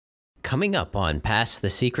Coming up on Past the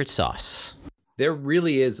Secret Sauce. There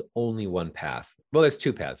really is only one path. Well, there's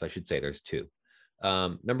two paths. I should say there's two.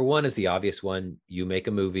 Number one is the obvious one. You make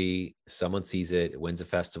a movie, someone sees it, it wins a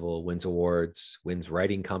festival, wins awards, wins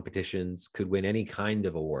writing competitions, could win any kind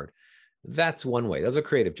of award. That's one way. Those are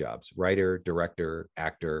creative jobs. Writer, director,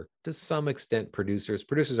 actor, to some extent, producers.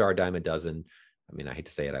 Producers are a dime a dozen. I mean, I hate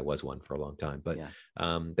to say it, I was one for a long time, but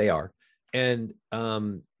they are. And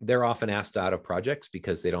they're often asked out of projects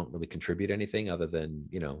because they don't really contribute anything other than,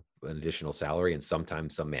 an additional salary and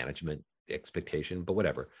sometimes some management expectation, but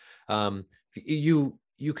whatever.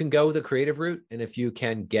 You can go the creative route. And if you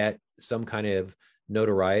can get some kind of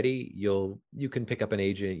notoriety, you can pick up an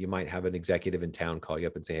agent. You might have an executive in town call you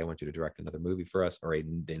up and say, hey, I want you to direct another movie for us, or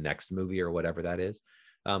the next movie, or whatever that is.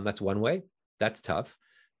 That's one way. That's tough.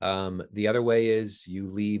 The other way is you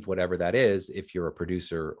leave whatever that is. If you're a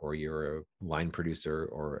producer or you're a line producer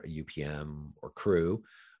or a UPM or crew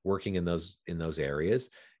working in those areas,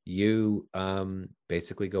 you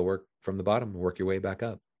basically go work from the bottom and work your way back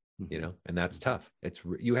up, and that's tough.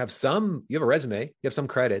 You have a resume, you have some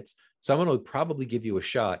credits. Someone will probably give you a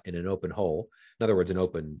shot in an open hole. In other words, an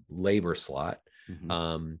open labor slot.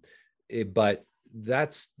 But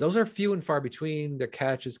those are few and far between. They're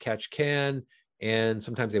catch as catch can. And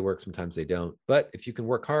sometimes they work, sometimes they don't. But if you can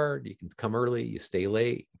work hard, you can come early, you stay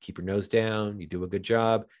late, you keep your nose down, you do a good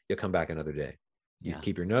job, you'll come back another day. You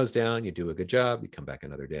keep your nose down, you do a good job, you come back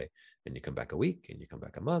another day. And you come back a week, and you come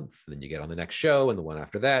back a month. And then you get on the next show and the one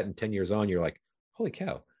after that. And 10 years on, you're like, holy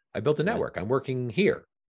cow, I built a network. I'm working here.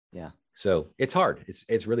 Yeah. So it's hard.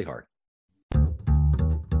 It's really hard.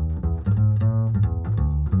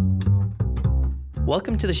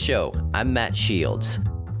 Welcome to the show. I'm Matt Shields.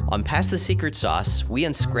 On Past the Secret Sauce, we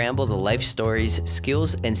unscramble the life stories,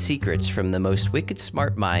 skills, and secrets from the most wicked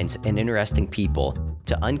smart minds and interesting people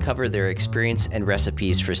to uncover their experience and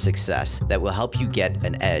recipes for success that will help you get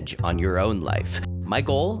an edge on your own life. My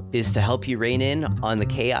goal is to help you rein in on the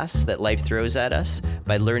chaos that life throws at us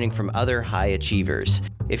by learning from other high achievers.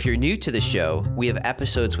 If you're new to the show, we have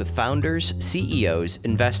episodes with founders, CEOs,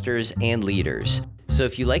 investors, and leaders. So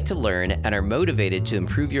if you like to learn and are motivated to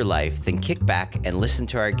improve your life, then kick back and listen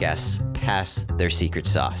to our guests pass their secret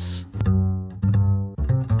sauce.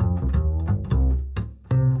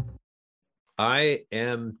 I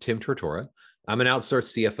am Tim Tortora. I'm an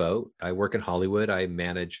outsourced CFO. I work in Hollywood. I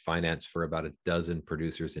manage finance for about a dozen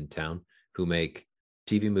producers in town who make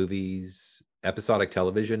TV movies, episodic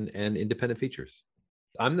television, and independent features.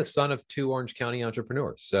 I'm the son of two Orange County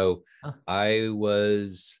entrepreneurs. So I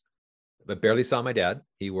barely saw my dad.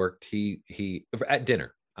 He worked, he at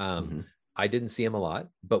dinner. I didn't see him a lot,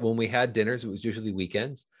 but when we had dinners, it was usually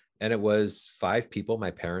weekends. And it was 5 people,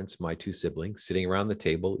 my parents, my 2 siblings, sitting around the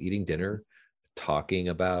table, eating dinner, talking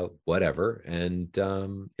about whatever. And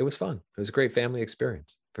it was fun. It was a great family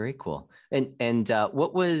experience. Very cool. And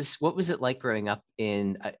what was it like growing up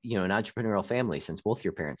in an entrepreneurial family, since both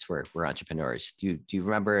your parents were entrepreneurs? Do you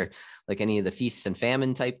remember like any of the feasts and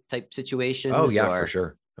famine type situations? Oh yeah, for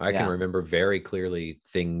sure. I can remember very clearly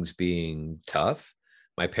things being tough.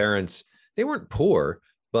 My parents, they weren't poor,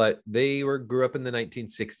 but they grew up in the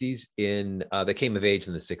 1960s. They came of age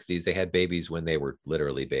in the 60s. They had babies when they were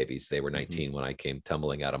literally babies. They were 19 when I came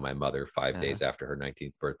tumbling out of my mother 5 days after her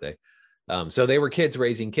 19th birthday. So they were kids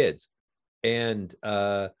raising kids, and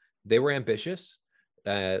they were ambitious.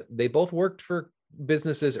 They both worked for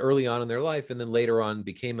businesses early on in their life, and then later on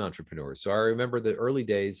became entrepreneurs. So I remember the early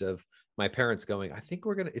days of my parents going, I think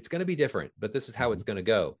it's going to be different, but this is how it's going to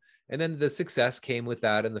go. And then the success came with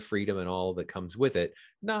that, and the freedom and all that comes with it.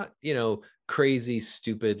 Not, crazy,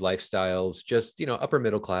 stupid lifestyles, just, upper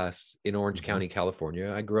middle class in Orange County,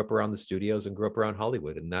 California. I grew up around the studios and grew up around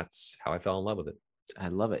Hollywood, and that's how I fell in love with it. I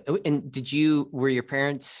love it. And were your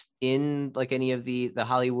parents in like any of the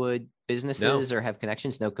Hollywood businesses or have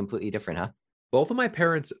connections? No, completely different, huh? Both of my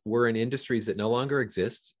parents were in industries that no longer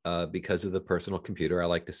exist because of the personal computer. I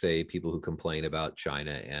like to say people who complain about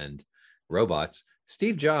China and robots.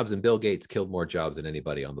 Steve Jobs and Bill Gates killed more jobs than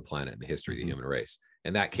anybody on the planet in the history of the human race.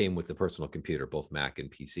 And that came with the personal computer, both Mac and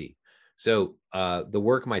PC. So the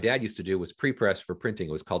work my dad used to do was pre-press for printing.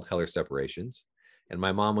 It was called color separations. And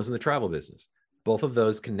my mom was in the travel business. Both of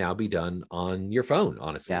those can now be done on your phone,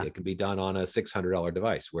 honestly. It can be done on a $600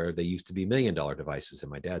 device, where they used to be $1 million devices in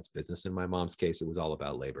my dad's business. In my mom's case, it was all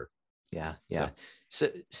about labor. Yeah. So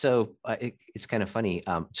it's kind of funny.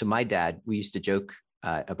 So my dad, we used to joke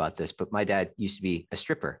about this, but my dad used to be a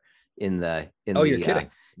stripper you're kidding.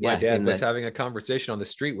 My dad was having a conversation on the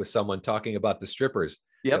street with someone talking about the strippers.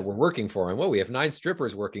 that were working for him. Well, we have 9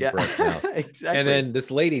 strippers working for us now. Exactly. And then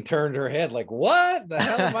this lady turned her head like, what the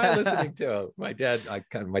hell am I listening to? My dad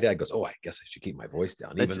goes, oh, I guess I should keep my voice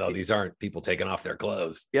down, even though these aren't people taking off their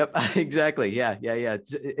clothes. Yep, exactly. Yeah.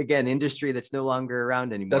 Again, industry that's no longer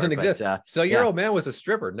around anymore. Doesn't exist. So your old man was a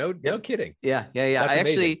stripper. No kidding. Yeah. That's I amazing.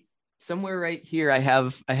 actually, somewhere right here, I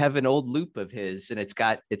have an old loop of his, and it's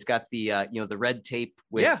got the the red tape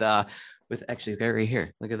with actually right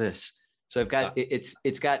here. Look at this. So I've got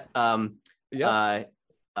it's got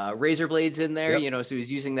razor blades in there, so he's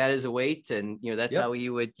using that as a weight, and that's how he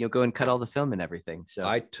would go and cut all the film and everything. So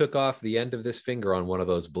I took off the end of this finger on one of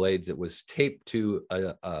those blades that was taped to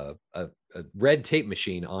a red tape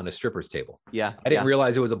machine on a stripper's table. I didn't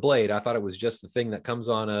realize it was a blade. I thought it was just the thing that comes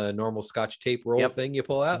on a normal Scotch tape roll thing you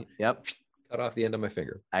pull out. Cut off the end of my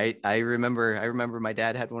finger. I remember my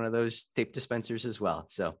dad had one of those tape dispensers as well.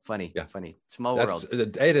 So funny. Small world.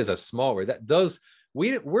 It is a small world.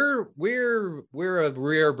 We're a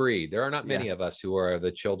rare breed. There are not many of us who are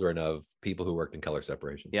the children of people who worked in color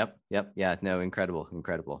separation. Yep. Yeah. No, incredible.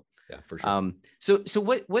 Yeah, for sure. So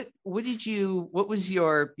what was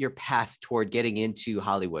your path toward getting into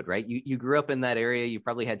Hollywood, right? You grew up in that area. You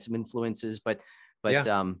probably had some influences, but what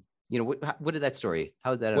did that story,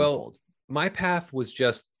 how did that unfold? My path was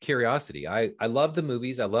just curiosity. I loved the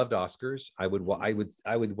movies. I loved Oscars. I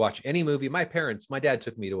would watch any movie. My dad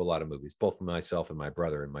took me to a lot of movies, both myself and my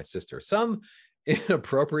brother and my sister. Some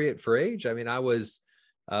inappropriate for age. I mean, I was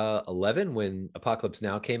 11 when Apocalypse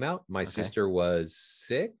Now came out. My sister was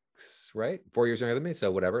 6, right? 4 years younger than me.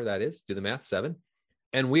 So whatever that is, do the math, 7.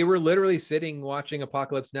 And we were literally sitting watching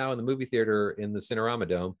Apocalypse Now in the movie theater in the Cinerama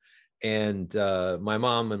Dome. And my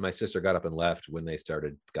mom and my sister got up and left when they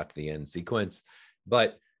got to the end sequence.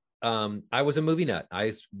 But I was a movie nut.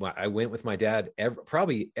 I went with my dad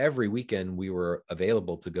probably every weekend we were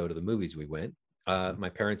available to go to the movies. We went. My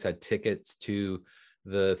parents had tickets to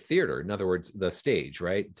the theater. In other words, the stage,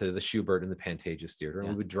 right? To the Schubert and the Pantages Theater. And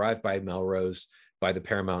we would drive by Melrose, by the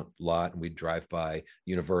Paramount lot, and we'd drive by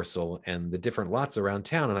Universal and the different lots around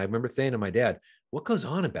town. And I remember saying to my dad, what goes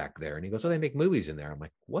on back there? And he goes, oh, they make movies in there. I'm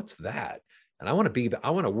like, what's that? And I want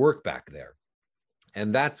to work back there.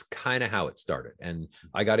 And that's kind of how it started. And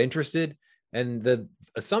I got interested. And the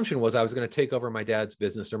assumption was I was going to take over my dad's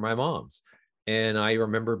business or my mom's. And I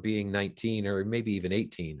remember being 19 or maybe even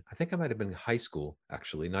 18. I think I might've been in high school,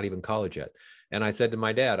 actually, not even college yet. And I said to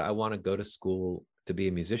my dad, I want to go to school to be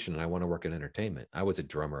a musician and I want to work in entertainment. I was a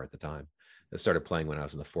drummer at the time. I started playing when I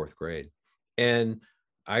was in the 4th grade. And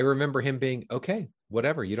I remember him being, okay,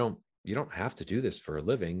 whatever, you don't have to do this for a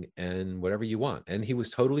living and whatever you want. And he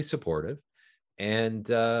was totally supportive. And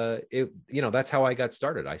that's how I got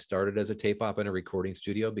started. I started as a tape op in a recording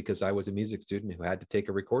studio because I was a music student who had to take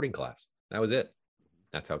a recording class. That was it.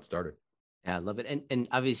 That's how it started. Yeah, I love it. And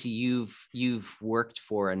obviously you've worked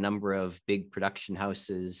for a number of big production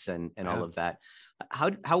houses and all of that.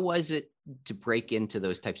 How was it to break into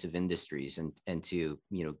those types of industries and to,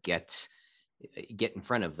 get in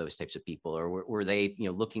front of those types of people, or were they,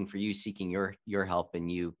 looking for you, seeking your help,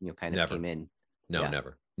 and you kind of never. came in? No,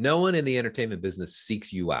 never. No one in the entertainment business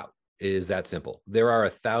seeks you out. It is that simple. There are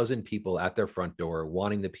 1,000 people at their front door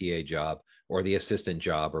wanting the PA job or the assistant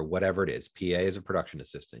job or whatever it is. PA is a production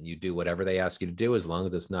assistant. You do whatever they ask you to do, as long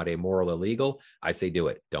as it's not immoral, illegal. I say do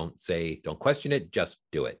it. Don't question it. Just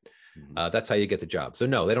do it. Mm-hmm. That's how you get the job. So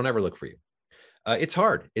no, they don't ever look for you. It's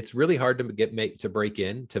hard. It's really hard to break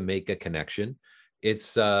in, to make a connection.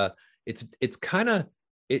 It's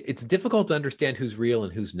difficult to understand who's real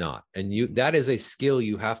and who's not. And that is a skill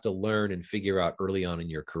you have to learn and figure out early on in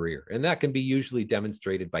your career. And that can be usually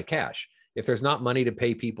demonstrated by cash. If there's not money to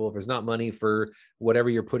pay people, if there's not money for whatever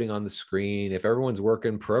you're putting on the screen, if everyone's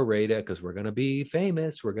working pro rata because we're going to be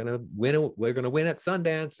famous, we're going to win at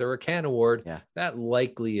Sundance or a Cannes Award, that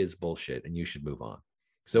likely is bullshit and you should move on.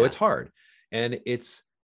 So it's hard. And it's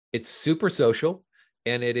super social,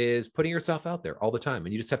 and it is putting yourself out there all the time.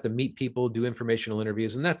 And you just have to meet people, do informational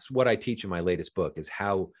interviews. And that's what I teach in my latest book, is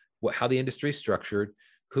how the industry is structured,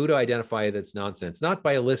 who to identify that's nonsense, not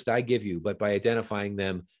by a list I give you, but by identifying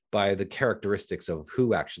them by the characteristics of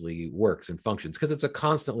who actually works and functions, because it's a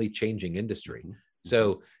constantly changing industry. Mm-hmm.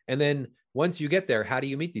 So, and then once you get there, how do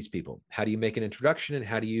you meet these people? How do you make an introduction, and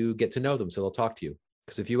how do you get to know them so they'll talk to you?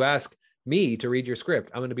 Because if you ask me to read your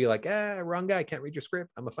script, I'm going to be like, wrong guy, can't read your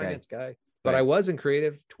script. I'm a finance guy. But I was in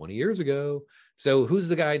creative 20 years ago. So who's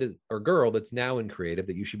the guy or girl that's now in creative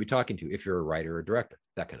that you should be talking to if you're a writer or director,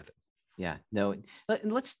 that kind of thing. Yeah, no,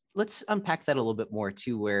 let's unpack that a little bit more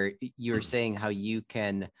too, where you're saying how you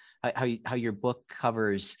can, how your book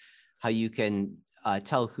covers how you can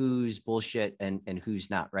tell who's bullshit and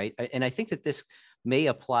who's not, right? And I think that this may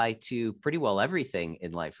apply to pretty well everything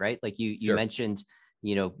in life, right? Like you Sure. mentioned,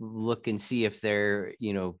 you know, look and see if they're,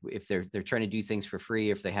 you know, if they're trying to do things for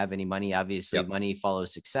free, if they have any money. Obviously, Yep. money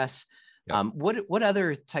follows success. Yep. What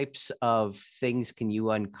other types of things can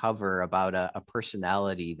you uncover about a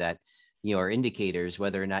personality that, you know, are indicators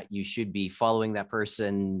whether or not you should be following that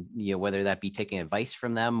person, you know, whether that be taking advice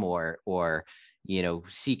from them or you know,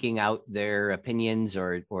 seeking out their opinions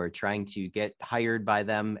or trying to get hired by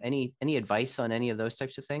them? Any advice on any of those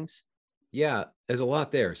types of things? Yeah, there's a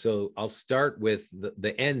lot there. So I'll start with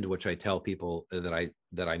the end, which I tell people that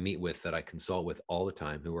I meet with, that I consult with all the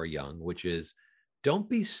time who are young, which is, don't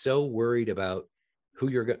be so worried about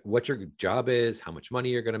what your job is, how much money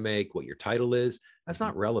you're going to make, what your title is. That's Mhm.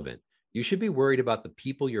 not relevant. You should be worried about the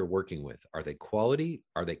people you're working with. Are they quality?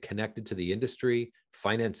 Are they connected to the industry?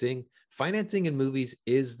 Financing in movies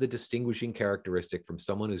is the distinguishing characteristic from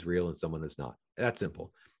someone who's real and someone who's not. That's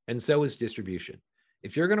simple. And so is distribution.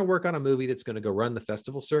 If you're going to work on a movie that's going to go run the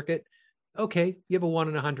festival circuit, okay, you have a 1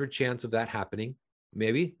 in 100 chance of that happening.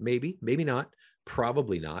 Maybe not,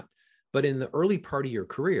 probably not. But in the early part of your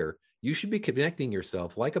career, you should be connecting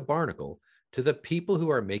yourself like a barnacle to the people who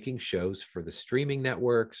are making shows for the streaming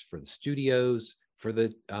networks, for the studios, for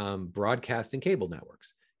the broadcast and cable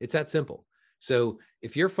networks. It's that simple. So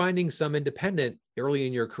if you're finding some independent early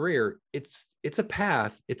in your career, it's a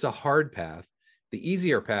path. It's a hard path. The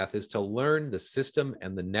easier path is to learn the system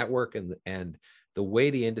and the network and the way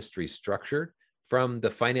the industry is structured from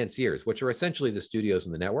the financiers, which are essentially the studios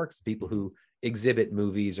and the networks, people who exhibit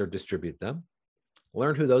movies or distribute them.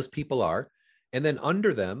 Learn who those people are. And then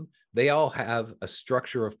under them, they all have a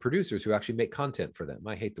structure of producers who actually make content for them.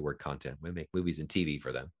 I hate the word content. We make movies and TV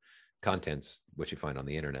for them. Content's what you find on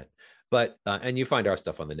the internet. But, and you find our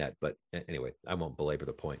stuff on the net. But anyway, I won't belabor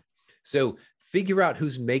the point. So figure out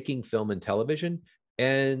who's making film and television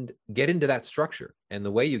and get into that structure. And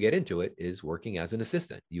the way you get into it is working as an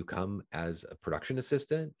assistant. You come as a production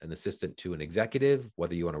assistant, an assistant to an executive,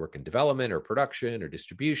 whether you want to work in development or production or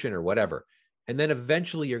distribution or whatever. And then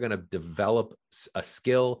eventually you're going to develop a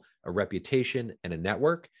skill, a reputation, and a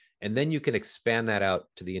network. And then you can expand that out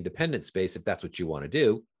to the independent space if that's what you want to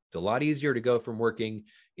do. It's a lot easier to go from working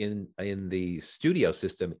in the studio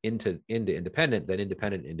system into independent than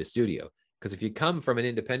independent into studio. Because if you come from an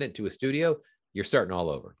independent to a studio, you're starting all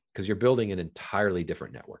over because you're building an entirely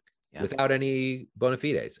different network without any bona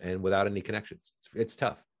fides and without any connections. It's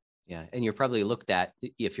tough. Yeah. And you're probably looked at,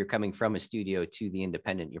 if you're coming from a studio to the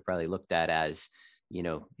independent, you're probably looked at as, you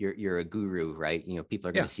know, you're a guru, right? You know, people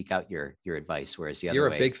are going to seek out your advice, whereas the other way,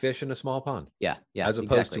 you're a big fish in a small pond. Yeah. As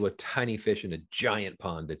opposed to a tiny fish in a giant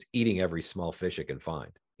pond that's eating every small fish it can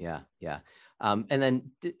find. Yeah. Yeah. And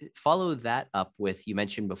then follow that up with, you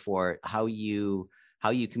mentioned before how you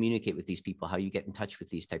communicate with these people, how you get in touch with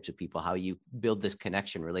these types of people, how you build this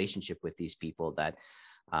connection relationship with these people that,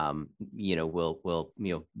 you know, will,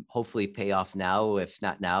 you know, hopefully pay off now, if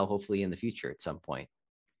not now, hopefully in the future at some point.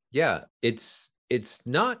 Yeah, it's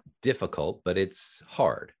not difficult, but it's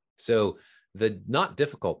hard. So the not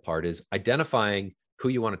difficult part is identifying who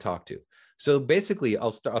you want to talk to. So basically,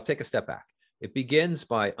 I'll take a step back. It begins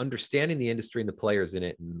by understanding the industry and the players in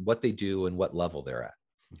it and what they do and what level they're at.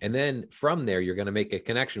 And then from there, you're going to make a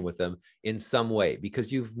connection with them in some way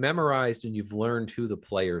because you've memorized and you've learned who the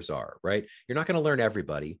players are, right? You're not going to learn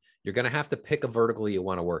everybody. You're going to have to pick a vertical you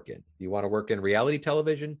want to work in. You want to work in reality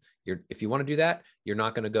television. If you want to do that, you're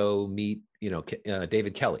not going to go meet, you know,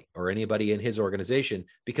 David Kelly or anybody in his organization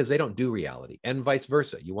because they don't do reality, and vice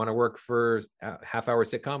versa. You want to work for a half-hour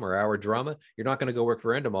sitcom or hour drama. You're not going to go work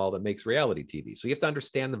for Endemol that makes reality TV. So you have to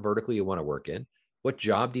understand the vertical you want to work in. What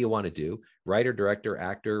job do you want to do? Writer, director,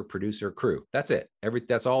 actor, producer, crew. That's it.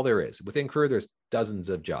 That's all there is. Within crew, there's dozens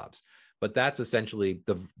of jobs, but that's essentially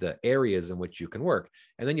the areas in which you can work.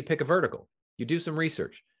 And then you pick a vertical. You do some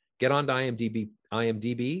research. Get on to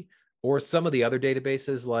IMDb, or some of the other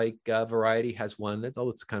databases like Variety has one.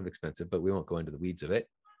 It's kind of expensive, but we won't go into the weeds of it.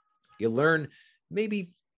 You learn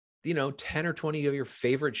maybe, you know, 10 or 20 of your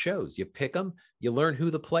favorite shows. You pick them. You learn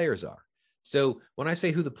who the players are. So when I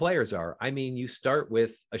say who the players are, I mean, you start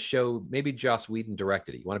with a show, maybe Joss Whedon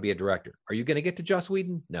directed it. You want to be a director. Are you going to get to Joss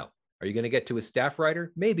Whedon? No. Are you going to get to a staff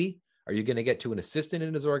writer? Maybe. Are you going to get to an assistant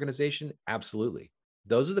in his organization? Absolutely.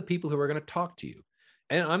 Those are the people who are going to talk to you.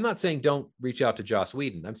 And I'm not saying don't reach out to Joss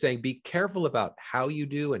Whedon. I'm saying be careful about how you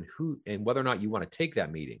do and who and whether or not you want to take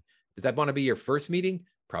that meeting. Does that want to be your first meeting?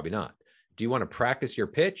 Probably not. Do you want to practice your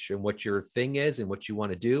pitch and what your thing is and what you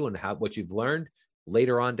want to do and what you've learned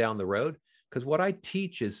later on down the road? Because what I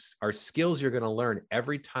teach are skills you're going to learn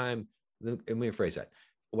every time. Let me rephrase that.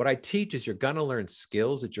 What I teach is you're going to learn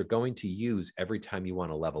skills that you're going to use every time you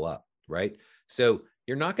want to level up, right? So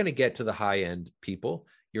you're not going to get to the high end people.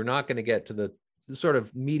 You're not going to get to the sort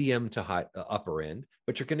of medium to high upper end,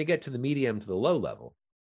 but you're going to get to the medium to the low level.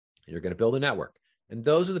 You're going to build a network. And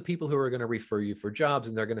those are the people who are going to refer you for jobs.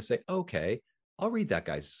 And they're going to say, okay, I'll read that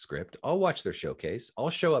guy's script. I'll watch their showcase. I'll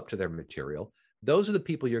show up to their material. Those are the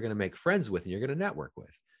people you're going to make friends with and you're going to network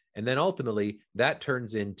with. And then ultimately that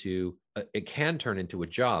turns into, it can turn into a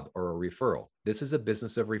job or a referral. This is a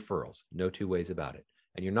business of referrals. No two ways about it.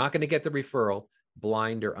 And you're not going to get the referral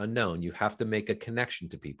blind or unknown. You have to make a connection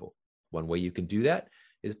to people. One way you can do that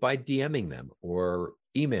is by DMing them or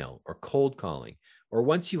email or cold calling. Or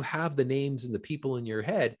once you have the names and the people in your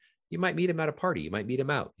head, you might meet them at a party. You might meet them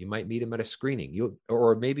out. You might meet them at a screening.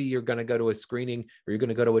 Or maybe you're going to go to a screening or you're going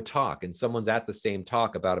to go to a talk and someone's at the same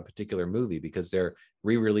talk about a particular movie because they're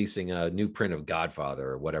re-releasing a new print of Godfather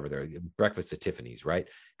or whatever. They're Breakfast at Tiffany's, right?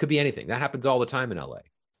 Could be anything. That happens all the time in LA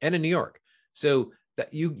and in New York. So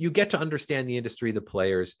that you get to understand the industry, the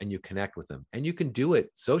players, and you connect with them. And you can do it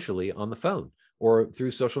socially on the phone or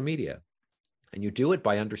through social media. And you do it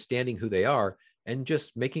by understanding who they are and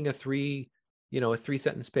just making a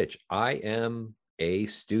three-sentence pitch. I am a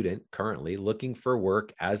student currently looking for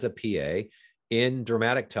work as a PA in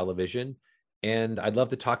dramatic television, and I'd love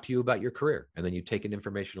to talk to you about your career. And then you take an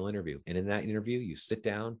informational interview. And in that interview, you sit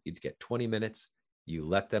down, you get 20 minutes, you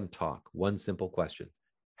let them talk. One simple question.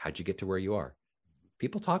 How'd you get to where you are?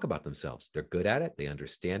 People talk about themselves. They're good at it. They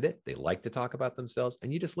understand it. They like to talk about themselves.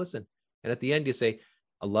 And you just listen. And at the end, you say,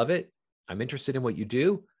 I love it. I'm interested in what you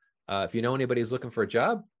do. If you know anybody who's looking for a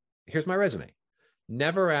job, here's my resume.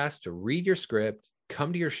 Never ask to read your script,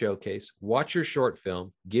 come to your showcase, watch your short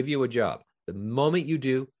film, give you a job. The moment you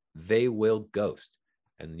do, they will ghost.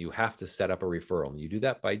 And you have to set up a referral. And you do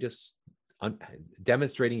that by just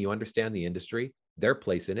demonstrating you understand the industry, their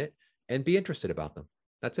place in it, and be interested about them.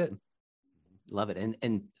 That's it. Love it.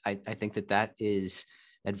 And I think that is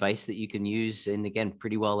advice that you can use in, again,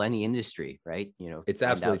 pretty well any industry, right? It's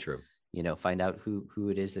absolutely true. Find out who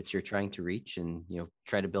it is that you're trying to reach and,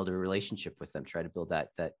 try to build a relationship with them, try to build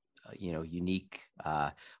that unique,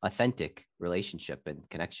 authentic relationship and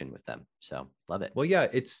connection with them. So love it. Well, yeah,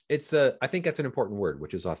 I think that's an important word,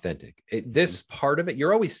 which is authentic. This part of it,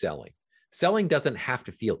 you're always selling. Selling doesn't have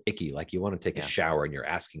to feel icky, like you want to take a shower and you're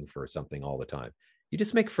asking for something all the time. You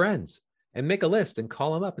just make friends and make a list and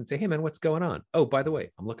call them up and say, hey man, what's going on? Oh, by the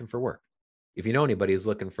way, I'm looking for work. If you know anybody who's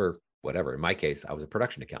looking for whatever, in my case, I was a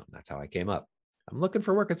production accountant. That's how I came up. I'm looking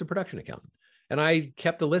for work as a production accountant. And I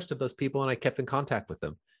kept a list of those people and I kept in contact with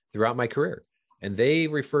them throughout my career. And they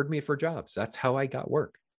referred me for jobs. That's how I got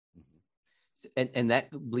work. And that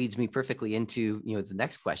leads me perfectly into, the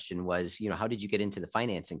next question was, how did you get into the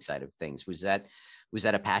financing side of things? Was that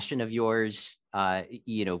a passion of yours,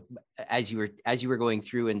 as you were going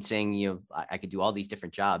through and saying, I could do all these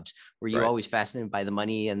different jobs? Were you always fascinated by the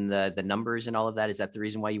money and the numbers and all of that? Is that the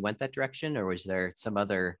reason why you went that direction, or was there some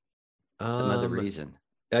other reason?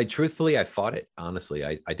 Truthfully, I fought it. Honestly,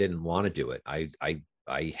 I didn't want to do it.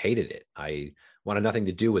 I hated it. I wanted nothing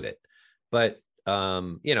to do with it. But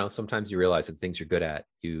sometimes you realize that things you're good at,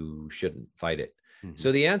 you shouldn't fight it. Mm-hmm.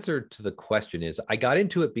 So the answer to the question is I got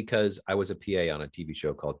into it because I was a PA on a TV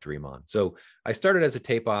show called Dream On. So I started as a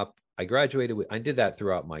tape op. I did that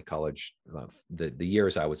throughout my college, the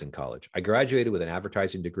years I was in college. I graduated with an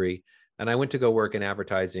advertising degree and I went to go work in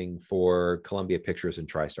advertising for Columbia Pictures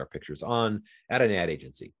and TriStar Pictures at an ad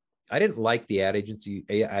agency. I didn't like the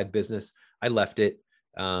ad business. I left it.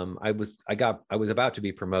 I was about to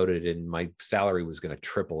be promoted and my salary was going to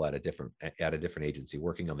triple at a different agency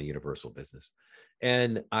working on the Universal business.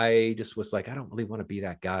 And I just was like, I don't really want to be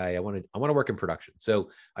that guy. I want to work in production.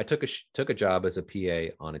 So I took a job as a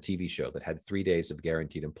PA on a TV show that had 3 days of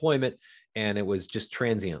guaranteed employment. And it was just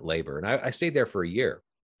transient labor. And I stayed there for a year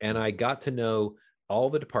and I got to know all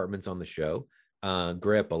the departments on the show.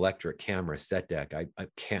 Grip, electric, camera, set deck.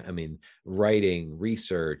 Writing,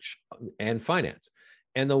 research, and finance.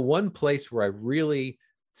 And the one place where I really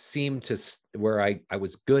seemed where I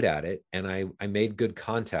was good at it and I made good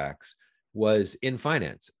contacts was in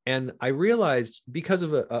finance. And I realized because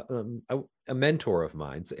of a mentor of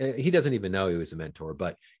mine, he doesn't even know he was a mentor,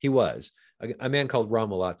 but he was a man called Ron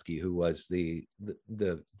Wolotsky, who was the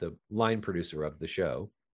line producer of the show.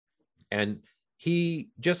 And he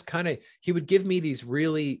just he would give me these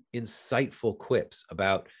really insightful quips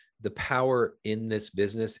about the power in this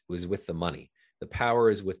business was with the money. The power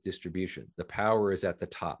is with distribution. The power is at the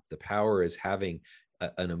top. The power is having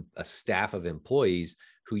a staff of employees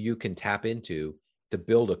who you can tap into to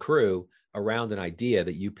build a crew around an idea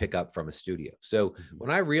that you pick up from a studio. So when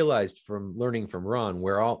I realized from learning from Ron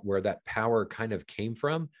where that power kind of came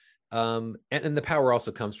from, And the power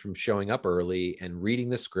also comes from showing up early and reading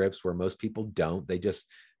the scripts where most people don't. They just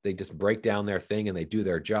break down their thing and they do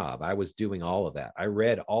their job. I was doing all of that. I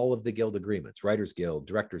read all of the guild agreements: Writers Guild,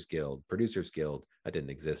 Directors Guild, Producers Guild. That didn't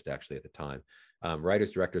exist actually at the time.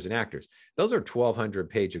 Writers, directors, and actors. Those are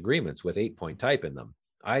 1,200-page agreements with 8-point type in them.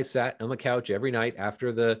 I sat on the couch every night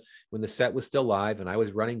when the set was still live and I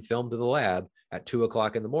was running film to the lab at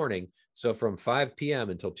 2:00 in the morning. So from 5 p.m.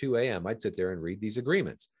 until 2 a.m., I'd sit there and read these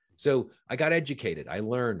agreements. So I got educated. I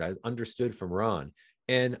learned, I understood from Ron.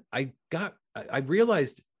 And I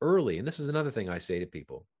realized early, and this is another thing I say to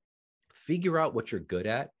people: figure out what you're good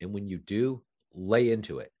at. And when you do, lay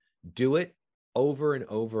into it. Do it over and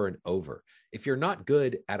over and over. If you're not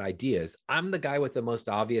good at ideas, I'm the guy with the most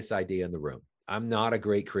obvious idea in the room. I'm not a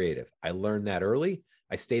great creative. I learned that early.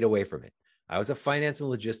 I stayed away from it. I was a finance and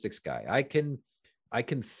logistics guy. I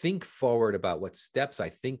can think forward about what steps I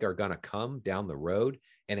think are going to come down the road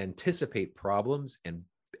and anticipate problems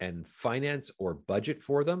and finance or budget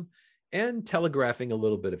for them, and telegraphing a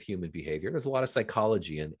little bit of human behavior. There's a lot of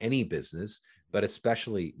psychology in any business, but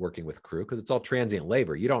especially working with crew, because it's all transient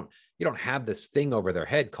labor. You don't have this thing over their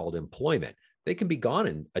head called employment. They can be gone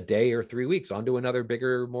in a day or 3 weeks onto another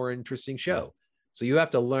bigger, more interesting show. So you have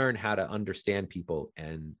to learn how to understand people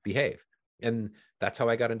and behave. And that's how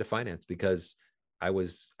I got into finance, because I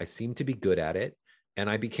seemed to be good at it, and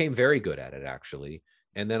I became very good at it actually.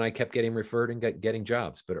 And then I kept getting referred and getting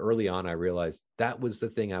jobs. But early on, I realized that was the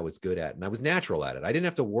thing I was good at, and I was natural at it. I didn't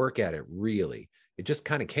have to work at it really. It just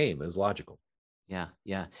kind of came. It was logical. Yeah,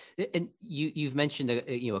 yeah. And you've mentioned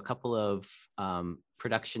a couple of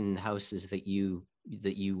production houses that you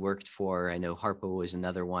worked for. I know Harpo was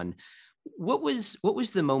another one. What was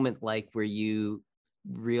the moment like where you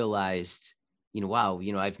realized, wow,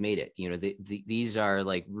 I've made it. These are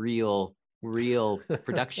like real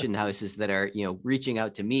production houses that are, reaching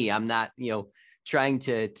out to me. I'm not, trying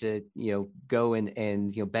to go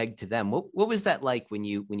and beg to them. What was that like when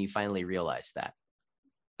you finally realized that?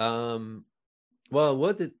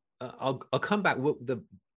 Well, I'll come back.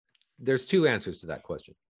 There's two answers to that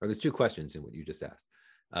question, or there's two questions in what you just asked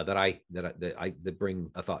that bring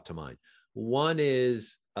a thought to mind. One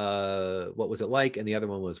is what was it like, and the other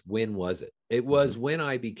one was, when was it? It was when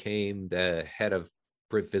I became the head of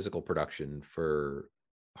physical production for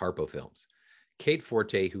Harpo Films. Kate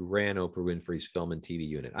Forte, who ran Oprah Winfrey's film and TV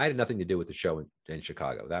unit, I had nothing to do with the show in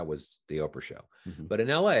Chicago. That was the Oprah show. But in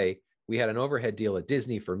LA, we had an overhead deal at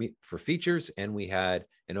Disney for features, and we had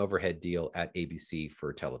an overhead deal at ABC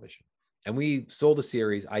for television. And we sold a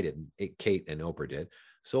series. I didn't. Kate and Oprah did.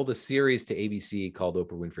 Sold a series to ABC called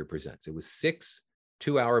Oprah Winfrey Presents. It was 6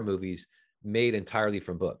 2-hour movies made entirely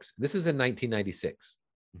from books. This is in 1996.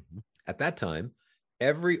 At that time,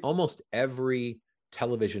 almost every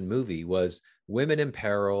television movie was women in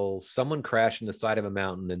peril, someone crashed in the side of a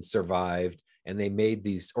mountain and survived, and they made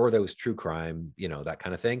these, or there was true crime, that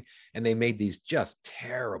kind of thing. And they made these just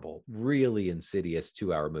terrible, really insidious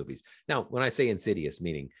 2-hour movies. Now, when I say insidious,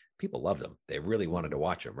 meaning people love them. They really wanted to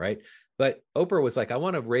watch them, right? But Oprah was like, I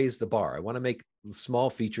want to raise the bar. I want to make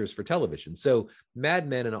small features for television. So Mad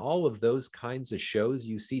Men and all of those kinds of shows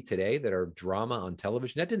you see today that are drama on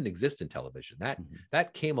television, that didn't exist in television.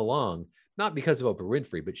 That came along, not because of Oprah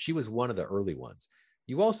Winfrey, but she was one of the early ones.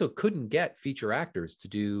 You also couldn't get feature actors to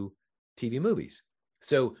do TV movies.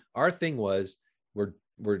 So our thing was,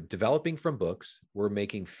 we're developing from books, we're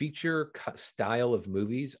making feature style of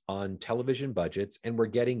movies on television budgets, and we're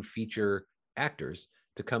getting feature actors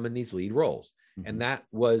to come in these lead roles. And that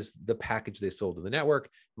was the package they sold to the network.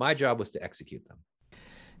 My job was to execute them.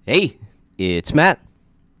 Hey, it's Matt.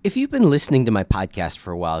 If you've been listening to my podcast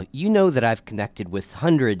for a while, you know that I've connected with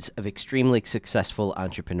hundreds of extremely successful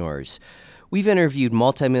entrepreneurs. We've interviewed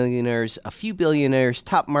multimillionaires, a few billionaires,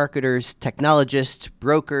 top marketers, technologists,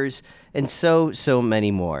 brokers, and so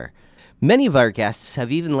many more. Many of our guests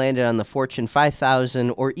have even landed on the Fortune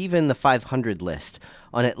 5,000 or even the 500 list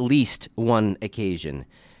on at least one occasion.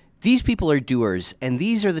 These people are doers, and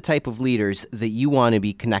these are the type of leaders that you want to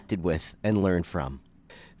be connected with and learn from.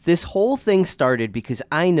 This whole thing started because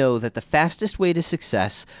I know that the fastest way to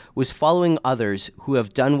success was following others who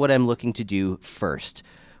have done what I'm looking to do first.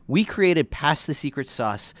 We created Pass the Secret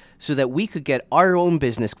Sauce so that we could get our own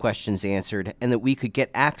business questions answered and that we could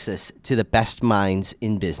get access to the best minds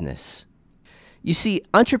in business. You see,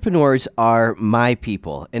 entrepreneurs are my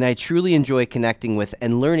people, and I truly enjoy connecting with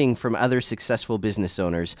and learning from other successful business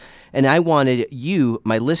owners, and I wanted you,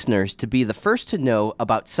 my listeners, to be the first to know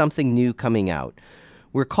about something new coming out.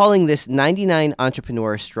 We're calling this 99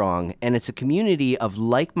 Entrepreneur Strong, and it's a community of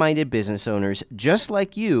like-minded business owners just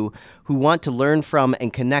like you who want to learn from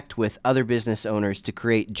and connect with other business owners to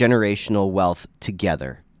create generational wealth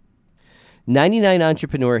together. 99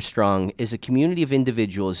 Entrepreneur Strong is a community of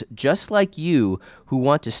individuals just like you who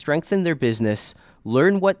want to strengthen their business,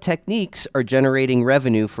 learn what techniques are generating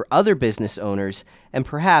revenue for other business owners, and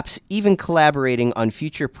perhaps even collaborating on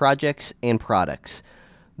future projects and products.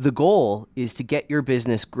 The goal is to get your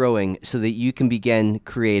business growing so that you can begin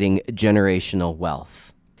creating generational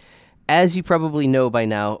wealth. As you probably know by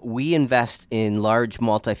now, we invest in large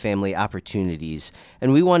multifamily opportunities,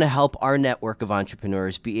 and we want to help our network of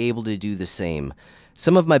entrepreneurs be able to do the same.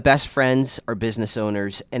 Some of my best friends are business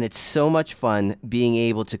owners, and it's so much fun being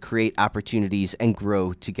able to create opportunities and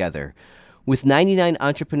grow together. With 99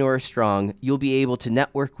 Entrepreneur Strong, you'll be able to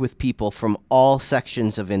network with people from all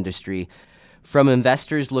sections of industry, from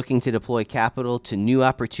investors looking to deploy capital to new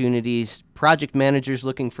opportunities, project managers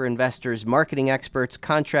looking for investors, marketing experts,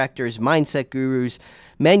 contractors, mindset gurus,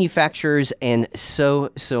 manufacturers, and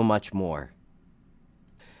so much more.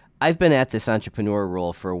 I've been at this entrepreneur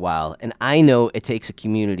role for a while, and I know it takes a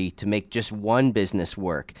community to make just one business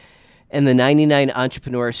work. And the 99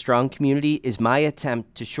 Entrepreneur Strong community is my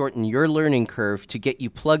attempt to shorten your learning curve to get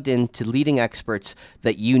you plugged into leading experts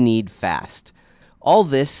that you need fast. All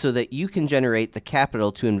this so that you can generate the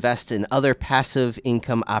capital to invest in other passive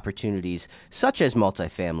income opportunities, such as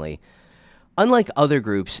multifamily. Unlike other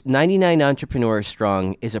groups, 99 Entrepreneur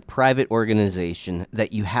Strong is a private organization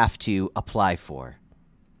that you have to apply for.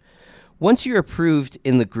 Once you're approved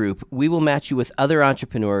in the group, we will match you with other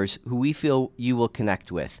entrepreneurs who we feel you will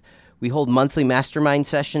connect with. We hold monthly mastermind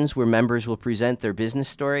sessions where members will present their business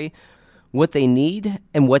story, what they need,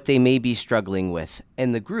 and what they may be struggling with,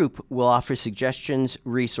 and the group will offer suggestions,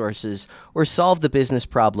 resources, or solve the business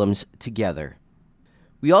problems together.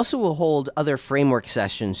 We also will hold other framework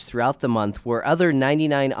sessions throughout the month where other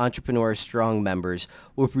 99 Entrepreneur Strong members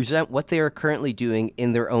will present what they are currently doing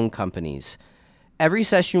in their own companies. Every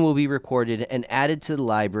session will be recorded and added to the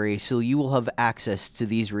library so you will have access to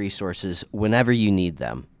these resources whenever you need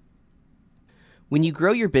them. When you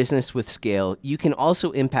grow your business with scale, you can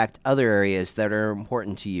also impact other areas that are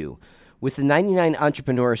important to you. With the 99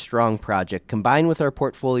 Entrepreneur Strong project, combined with our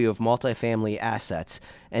portfolio of multifamily assets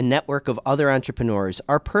and network of other entrepreneurs,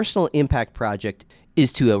 our personal impact project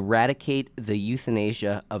is to eradicate the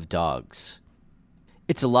euthanasia of dogs.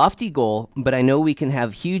 It's a lofty goal, but I know we can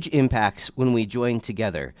have huge impacts when we join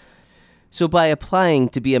together. So by applying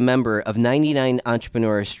to be a member of 99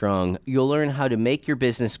 Entrepreneur Strong, you'll learn how to make your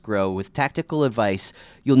business grow with tactical advice.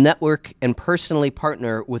 You'll network and personally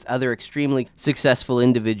partner with other extremely successful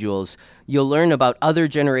individuals. You'll learn about other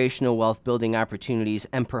generational wealth building opportunities,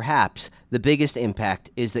 and perhaps the biggest impact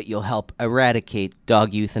is that you'll help eradicate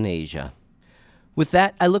dog euthanasia. With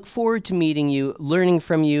that, I look forward to meeting you, learning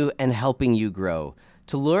from you, and helping you grow.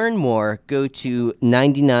 To learn more, go to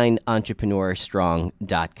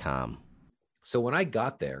 99entrepreneurstrong.com. So when I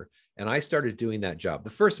got there and I started doing that job,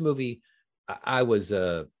 the first movie, I was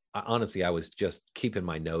honestly, I was just keeping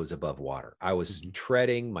my nose above water. I was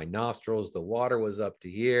treading my nostrils. The water was up to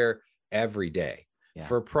here every day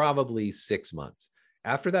for probably 6 months.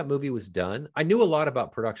 After that movie was done, I knew a lot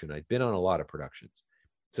about production. I'd been on a lot of productions.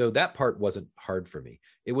 So that part wasn't hard for me.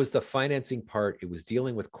 It was the financing part. It was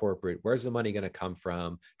dealing with corporate. Where's the money going to come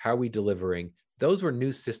from? How are we delivering? Those were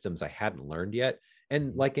new systems I hadn't learned yet.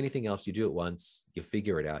 And like anything else, you do it once, you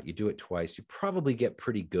figure it out, you do it twice, you probably get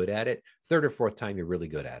pretty good at it. Third or fourth time, you're really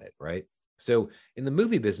good at it, right? So in the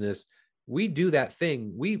movie business, we do that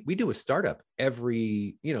thing. We do a startup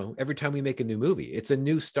every time we make a new movie. It's a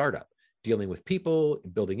new startup, dealing with people,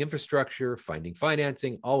 building infrastructure, finding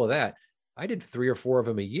financing, all of that. I did 3 or 4 of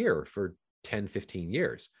them a year for 10, 15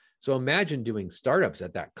 years. So imagine doing startups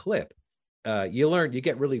at that clip. You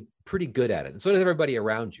get really pretty good at it. And so does everybody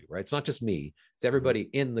around you, right? It's not just me. It's everybody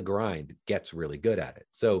in the grind gets really good at it.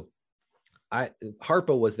 So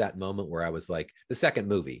Harpo was that moment where I was like, the second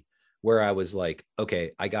movie, where I was like,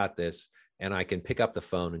 okay, I got this. And I can pick up the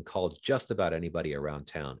phone and call just about anybody around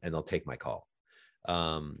town and they'll take my call.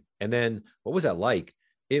 And then what was that like?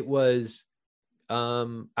 It was,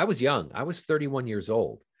 I was young. I was 31 years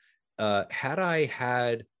old. Had I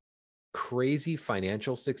had crazy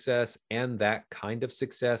financial success and that kind of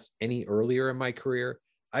success any earlier in my career,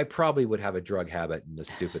 I probably would have a drug habit and a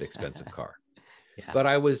stupid expensive car. But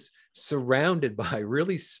I was surrounded by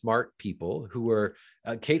really smart people who were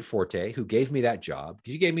Kate Forte, who gave me that job.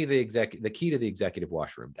 She gave me the key to the executive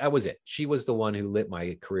washroom. That was it. She was the one who lit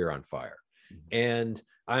my career on fire. And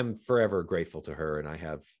I'm forever grateful to her. And I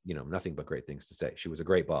have, nothing but great things to say. She was a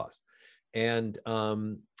great boss. And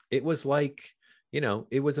it was like,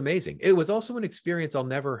 it was amazing. It was also an experience I'll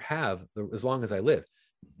never have as long as I live.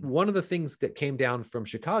 One of the things that came down from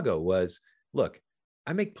Chicago was, look,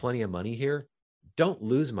 I make plenty of money here. Don't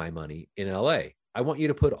lose my money in LA. I want you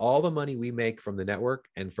to put all the money we make from the network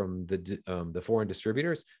and from the foreign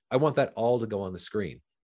distributors. I want that all to go on the screen.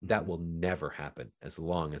 That will never happen as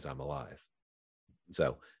long as I'm alive.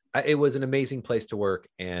 So it was an amazing place to work,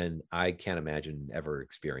 and I can't imagine ever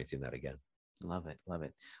experiencing that again. Love it. Love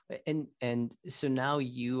it. And so now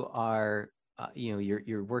you are,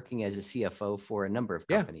 you're working as a CFO for a number of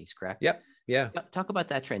companies, correct? Yep. Yeah. Talk about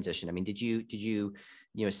that transition. I mean, did you,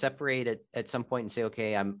 separate at some point and say,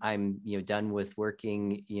 okay, I'm done with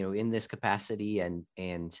working, in this capacity,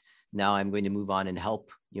 and now I'm going to move on and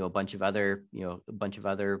help, a bunch of other, I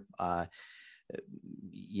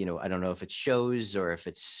don't know if it's shows or if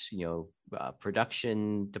it's,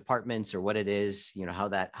 production departments or what it is, how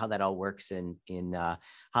that all works in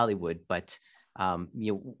Hollywood. But,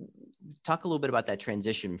 talk a little bit about that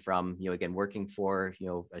transition from, again, working for,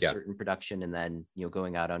 a certain production, and then,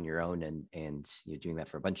 going out on your own and doing that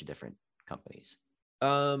for a bunch of different companies.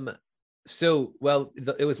 So,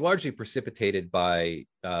 it was largely precipitated by,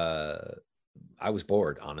 I was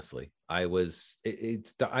bored, honestly. I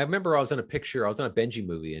remember I was on a Benji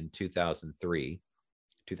movie in 2003,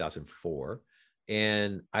 2004.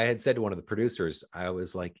 And I had said to one of the producers, I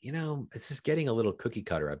was like, it's just getting a little cookie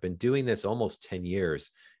cutter. I've been doing this almost 10 years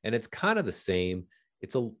and it's kind of the same.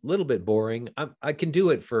 It's a little bit boring. I can do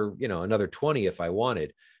it for, another 20 if I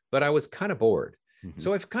wanted, but I was kind of bored. Mm-hmm.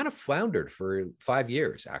 So I've kind of floundered for 5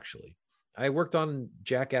 years, actually. I worked on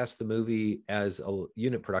Jackass the movie as a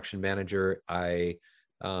unit production manager. I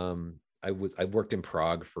worked in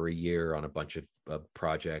Prague for a year on a bunch of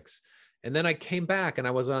projects. And then I came back and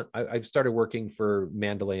I started working for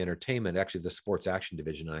Mandalay Entertainment, actually the sports action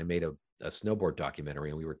division. And I made a snowboard documentary,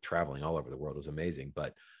 and we were traveling all over the world. It was amazing, but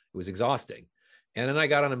it was exhausting. And then I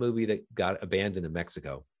got on a movie that got abandoned in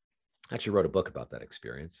Mexico. I actually wrote a book about that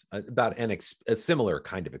experience, about a similar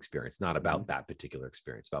kind of experience, not about that particular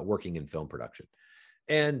experience, about working in film production.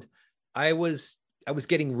 And I was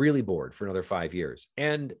getting really bored for another 5 years.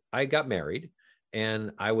 And I got married,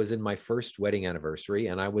 and I was in my first wedding anniversary,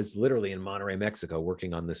 and I was literally in Monterrey, Mexico,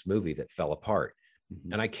 working on this movie that fell apart.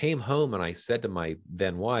 Mm-hmm. And I came home and I said to my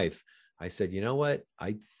then wife, I said, you know what?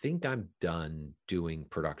 I think I'm done doing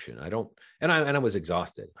production. And I was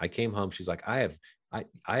exhausted. I came home. She's like, I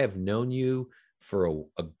have known you for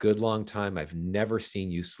a good long time. I've never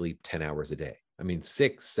seen you sleep 10 hours a day. I mean,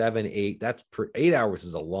 6, 7, 8, 8 hours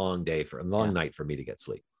is a long night for me to get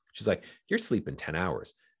sleep. She's like, you're sleeping 10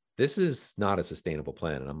 hours. This is not a sustainable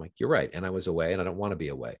plan. And I'm like, you're right. And I was away, and I don't want to be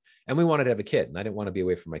away. And we wanted to have a kid, and I didn't want to be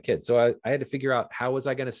away from my kid. So I had to figure out, how was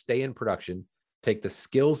I going to stay in production, take the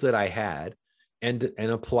skills that I had and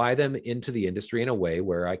apply them into the industry in a way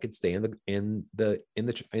where I could stay in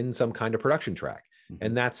some kind of production track. Mm-hmm.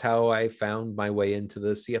 And that's how I found my way into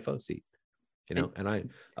the CFO seat, and I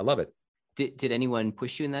love it. Did anyone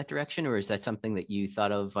push you in that direction, or is that something that you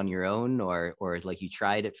thought of on your own, or like you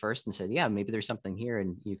tried at first and said, yeah, maybe there's something here,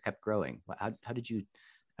 and you kept growing? How did you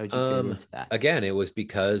get into that? Again, it was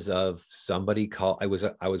because of somebody called. I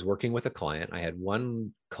was working with a client. I had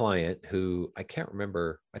one client who I can't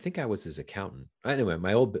remember. I think I was his accountant. Anyway,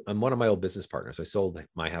 one of my old business partners. I sold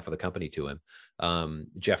my half of the company to him.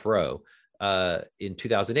 Jeff Rowe, in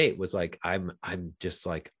 2008 was like, I'm just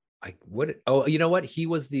like, you know what? He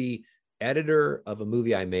was the editor of a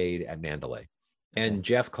movie I made at Mandalay. And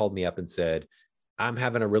Jeff called me up and said, I'm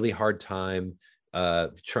having a really hard time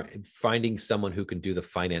finding someone who can do the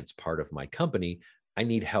finance part of my company. I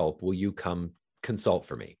need help. Will you come consult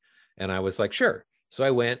for me? And I was like, sure. So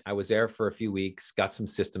I went. I was there for a few weeks, got some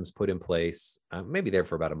systems put in place, maybe there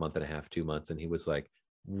for about a month and a half, 2 months. And he was like,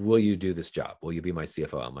 will you do this job? Will you be my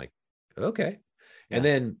CFO? I'm like, okay. Yeah. And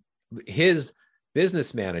then his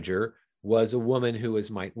business manager was a woman who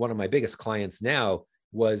was one of my biggest clients now,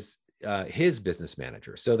 was his business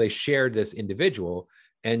manager. So they shared this individual,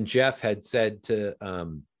 and Jeff had said to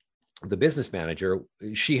the business manager,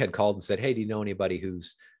 she had called and said, hey, do you know anybody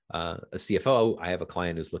who's a CFO? I have a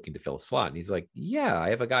client who's looking to fill a slot. And he's like, yeah,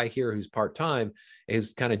 I have a guy here who's part-time,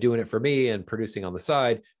 who's kind of doing it for me and producing on the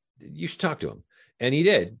side. You should talk to him. And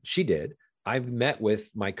she did. I met with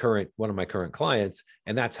one of my current clients,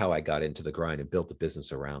 and that's how I got into the grind and built a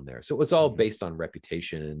business around there. So it was all based on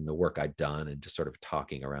reputation and the work I'd done and just sort of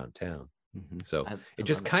talking around town. Mm-hmm. So it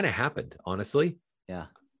just kind of happened, honestly. Yeah.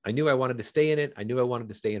 I knew I wanted to stay in it. I knew I wanted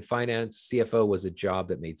to stay in finance. CFO was a job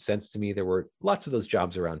that made sense to me. There were lots of those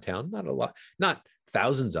jobs around town, not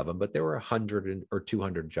thousands of them, but there were 100 or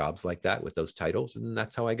 200 jobs like that with those titles. And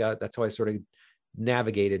that's how I sort of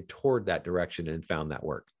navigated toward that direction and found that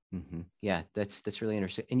work. Yeah, that's really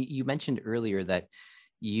interesting. And you mentioned earlier that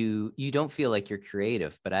you don't feel like you're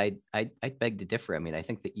creative, but I beg to differ. I mean, I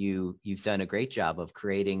think that you've done a great job of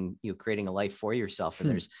creating a life for yourself.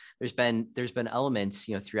 And there's been elements,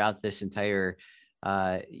 throughout this entire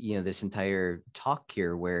this entire talk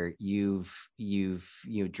here where you've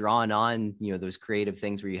drawn on, those creative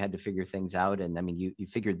things where you had to figure things out. And I mean, you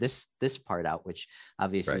figured this part out, which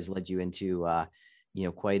obviously has led you into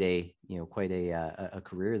quite a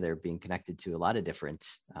career there, being connected to a lot of different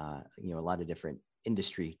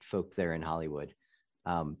industry folk there in Hollywood.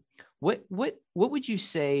 What would you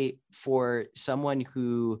say for someone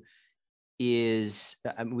who is,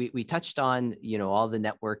 I mean, we touched on, all the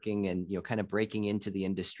networking and, kind of breaking into the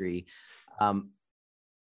industry.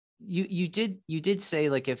 You did say,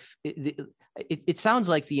 like, if it sounds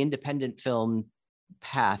like the independent film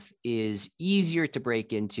path is easier to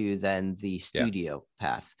break into than the studio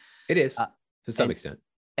path. It is to some extent.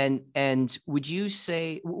 And would you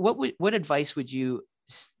say, what advice would you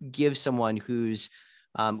give someone who's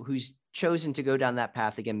chosen to go down that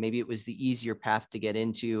path? Again, maybe it was the easier path to get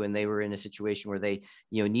into, and they were in a situation where they,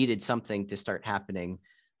 needed something to start happening.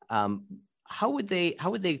 How would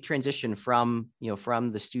they transition from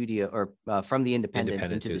the studio or from the independent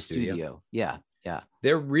into the studio? Yeah.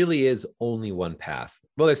 There really is only one path.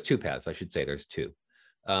 Well, there's two paths, I should say. There's two.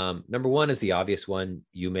 Number one is the obvious one.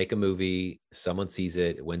 You make a movie, someone sees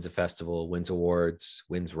it, it wins a festival, wins awards,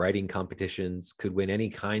 wins writing competitions, could win any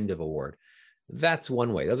kind of award. That's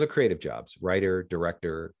one way. Those are creative jobs: writer,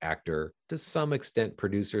 director, actor, to some extent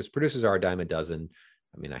producers. Producers are a dime a dozen.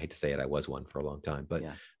 I mean, I hate to say it, I was one for a long time, but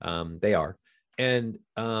they are. And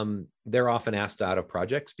they're often asked out of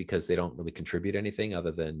projects because they don't really contribute anything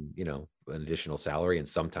other than, an additional salary and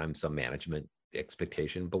sometimes some management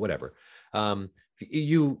expectation, but whatever.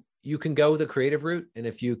 You can go the creative route, and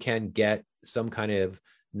if you can get some kind of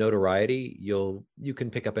notoriety, you can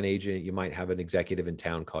pick up an agent. You might have an executive in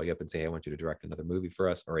town call you up and say, hey, I want you to direct another movie for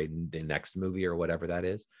us, or the next movie, or whatever that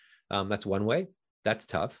is. That's one way. That's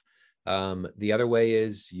tough. The other way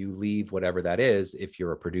is you leave whatever that is. If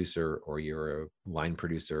you're a producer or you're a line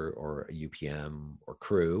producer or a UPM or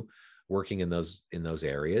crew working in those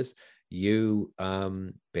areas, you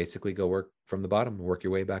basically go work from the bottom and work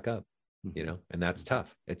your way back up, and that's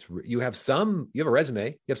tough. You have a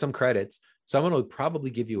resume, you have some credits. Someone will probably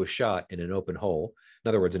give you a shot in an open hole. In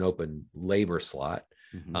other words, an open labor slot.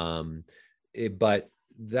 But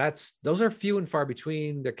those are few and far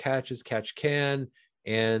between. They're catch can.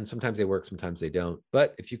 And sometimes they work, sometimes they don't.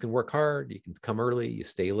 But if you can work hard, you can come early, you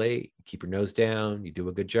stay late, you keep your nose down, you do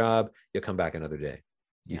a good job, you'll come back another day.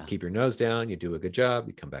 You keep your nose down, you do a good job,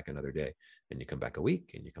 you come back another day, and you come back a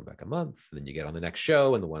week, and you come back a month, and then you get on the next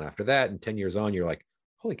show and the one after that. And 10 years on, you're like,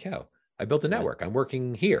 holy cow, I built a network. I'm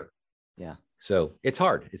working here. Yeah. So it's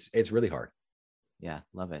hard. It's really hard. Yeah.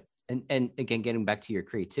 Love it. And again, getting back to your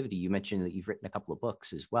creativity, you mentioned that you've written a couple of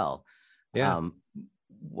books as well. Yeah.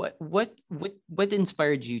 What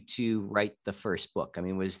inspired you to write the first book? I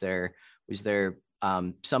mean, was there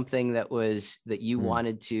something that you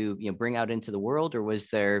wanted to, bring out into the world, or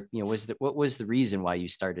what was the reason why you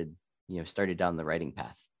started down the writing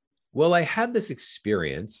path? Well, I had this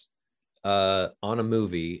experience on a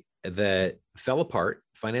movie that fell apart.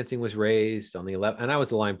 Financing was raised on the 11th, and I was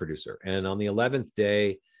the line producer. And on the 11th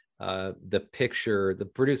day, the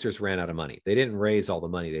producers ran out of money. They didn't raise all the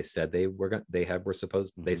money they said they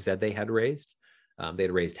said they had raised. They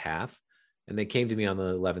had raised half, and they came to me on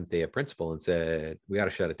the 11th day of principal and said, we got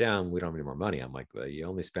to shut it down. We don't have any more money. I'm like, well, you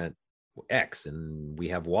only spent X and we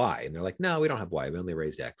have Y. And they're like, no, we don't have Y. We only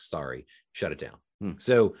raised X. Sorry, shut it down.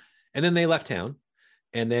 So, and then they left town.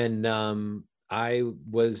 And then that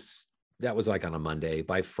was like on a Monday.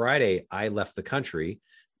 By Friday, I left the country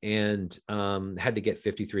and had to get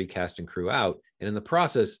 53 cast and crew out. And in the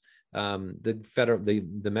process,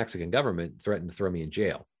 the Mexican government threatened to throw me in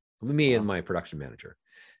jail, and my production manager.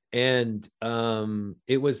 And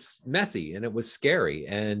it was messy and it was scary.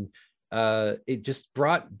 And it just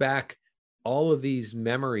brought back all of these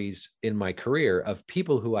memories in my career of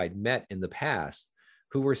people who I'd met in the past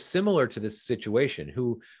who were similar to this situation,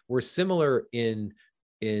 who were similar in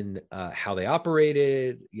how they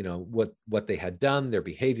operated, what they had done, their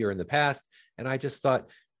behavior in the past. And I just thought,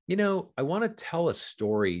 I want to tell a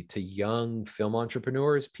story to young film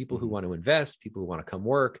entrepreneurs, people who want to invest, people who want to come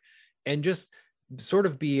work, and just sort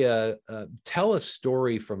of tell a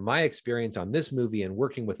story from my experience on this movie and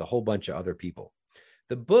working with a whole bunch of other people.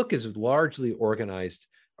 The book is largely organized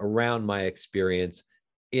around my experience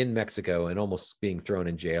in Mexico and almost being thrown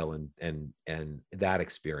in jail and that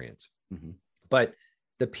experience. Mm-hmm. But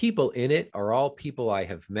the people in it are all people I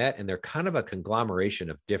have met, and they're kind of a conglomeration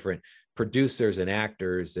of different producers and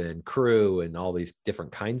actors and crew and all these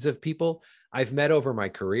different kinds of people I've met over my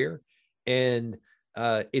career. And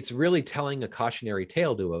it's really telling a cautionary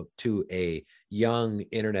tale to a young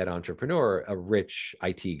internet entrepreneur, a rich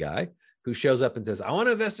IT guy who shows up and says, I want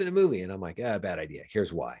to invest in a movie. And I'm like, bad idea.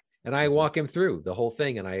 Here's why. And I walk him through the whole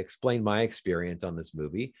thing, and I explain my experience on this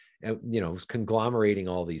movie, and, conglomerating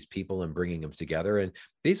all these people and bringing them together. And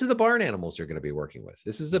these are the barn animals you're going to be working with.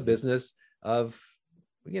 This is a business of,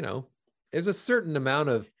 there's a certain amount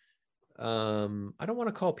of, I don't want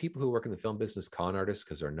to call people who work in the film business con artists,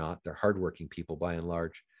 because they're not. They're hardworking people by and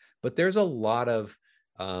large. But there's a lot of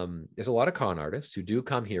con artists who do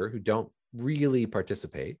come here who don't really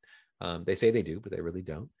participate. They say they do, but they really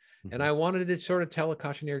don't. Mm-hmm. And I wanted to sort of tell a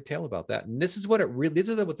cautionary tale about that. And this is what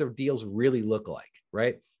the deals really look like,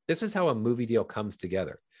 right? This is how a movie deal comes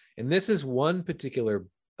together. And this is one particular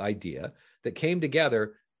idea that came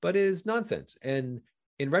together, but is nonsense. And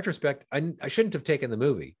in retrospect, I shouldn't have taken the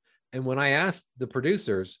movie. And when I asked the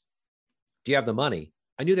producers, do you have the money?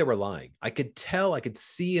 I knew they were lying. I could tell, I could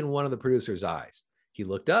see in one of the producers' eyes. He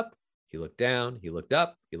looked up, he looked down, he looked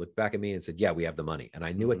up, he looked back at me and said, yeah, we have the money. And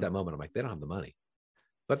I knew at that moment, I'm like, they don't have the money.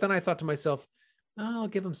 But then I thought to myself, I'll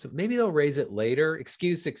give them some, maybe they'll raise it later.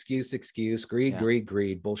 Excuse,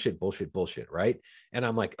 greed, bullshit, right? And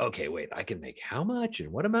I'm like, okay, wait, I can make how much and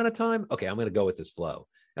what amount of time? Okay, I'm going to go with this flow.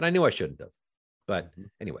 And I knew I shouldn't have. But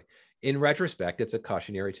anyway, in retrospect, it's a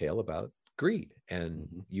cautionary tale about greed, and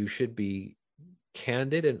you should be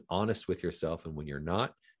candid and honest with yourself. And when you're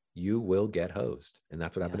not, you will get hosed. And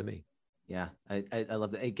that's what happened to me. Yeah. I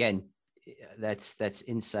love that. Again, that's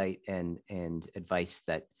insight and advice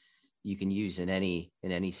that you can use in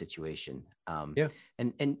any situation.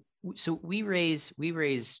 And so we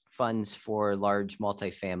raise funds for large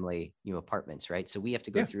multifamily, apartments, right? So we have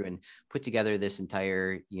to go through and put together this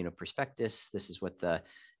entire, prospectus. This is what the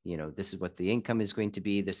income is going to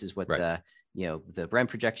be. This is what the rent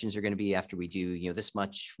projections are going to be after we do, this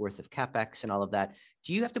much worth of CapEx and all of that.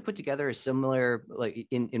 Do you have to put together a similar, like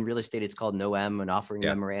in real estate, it's called an offering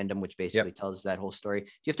memorandum, which basically tells that whole story. Do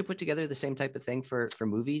you have to put together the same type of thing for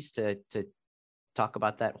movies to talk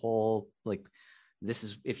about that whole, like, this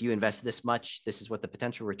is, if you invest this much, this is what the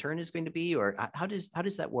potential return is going to be? Or how does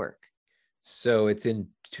that work? So it's in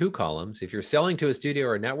two columns. If you're selling to a studio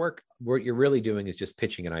or a network, what you're really doing is just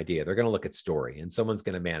pitching an idea. They're going to look at story, and someone's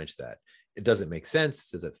going to manage that. It doesn't make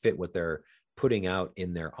sense. Does it fit what they're putting out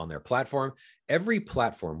on their platform? Every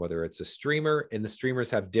platform, whether it's a streamer, and the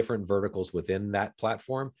streamers have different verticals within that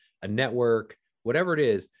platform, a network, whatever it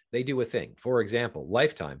is, they do a thing. For example,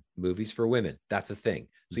 Lifetime, movies for women, that's a thing.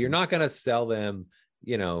 So you're not going to sell them,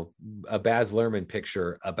 a Baz Luhrmann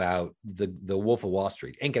picture about the Wolf of Wall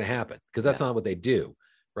Street. Ain't going to happen, because that's not what they do,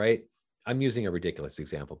 right? I'm using a ridiculous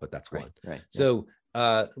example, but that's one. Right. So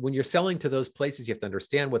when you're selling to those places, you have to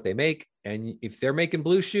understand what they make. And if they're making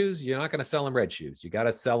blue shoes, you're not going to sell them red shoes. You got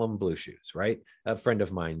to sell them blue shoes, right? A friend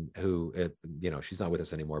of mine who, she's not with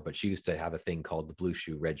us anymore, but she used to have a thing called the blue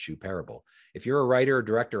shoe, red shoe parable. If you're a writer,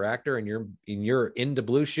 director, actor, and you're into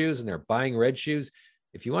blue shoes and they're buying red shoes,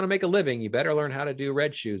 if you want to make a living, you better learn how to do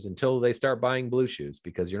red shoes until they start buying blue shoes,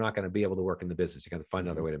 because you're not going to be able to work in the business. You got to find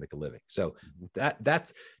another way to make a living. So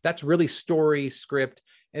that's really story, script.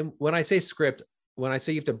 And when I say script, when I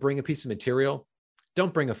say you have to bring a piece of material,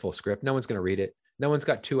 don't bring a full script. No one's going to read it. No one's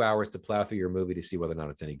got 2 hours to plow through your movie to see whether or not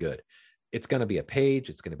it's any good. It's going to be a page.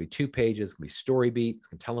 It's going to be 2 pages. It's going to be story beat. It's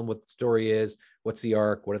going to tell them what the story is. What's the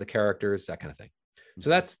arc? What are the characters? That kind of thing. So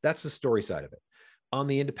that's the story side of it. On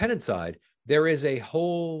the independent side, there is a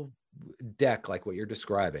whole deck like what you're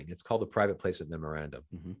describing. It's called the private placement memorandum.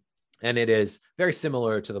 And it is very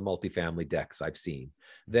similar to the multifamily decks I've seen.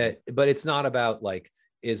 But it's not about, like,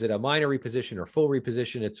 is it a minor reposition or full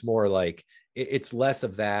reposition? It's more like, it's less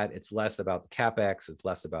of that. It's less about the CapEx. It's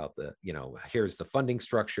less about the, here's the funding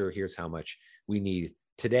structure. Here's how much we need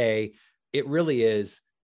today. It really is.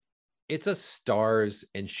 It's a stars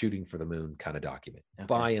and shooting for the moon kind of document,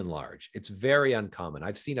 by and large. It's very uncommon.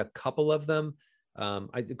 I've seen a couple of them.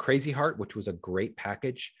 Crazy Heart, which was a great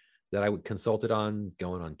package that I would consulted on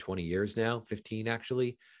going on 20 years now, 15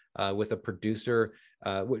 actually, with a producer.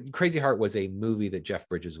 Crazy Heart was a movie that Jeff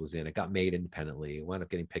Bridges was in. It got made independently. It wound up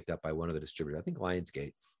getting picked up by one of the distributors, I think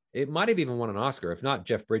Lionsgate. It might have even won an Oscar. If not,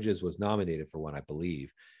 Jeff Bridges was nominated for one, I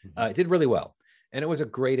believe. It did really well. And it was a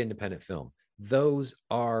great independent film. Those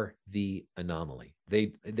are the anomaly.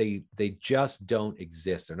 They just don't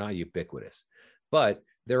exist. They're not ubiquitous. But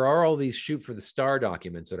there are all these shoot for the star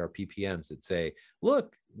documents at our PPMs that say,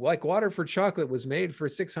 look, like Water for Chocolate was made for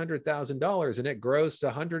 $600,000 and it grows to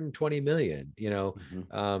 120 million.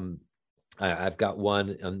 I've got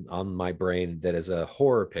one on my brain that is a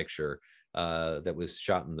horror picture that was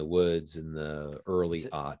shot in the woods in the early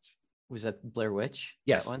aughts. Was that Blair Witch?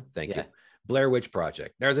 Yes. That one? Thank you. Blair Witch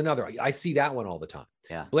Project. There's another. I see that one all the time.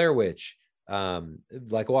 Yeah. Blair Witch,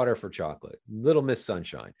 like Water for Chocolate, Little Miss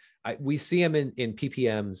Sunshine. We see them in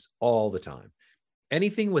PPMs all the time.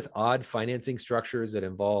 Anything with odd financing structures that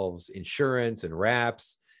involves insurance and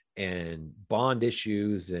wraps and bond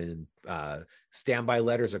issues and standby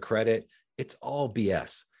letters of credit, it's all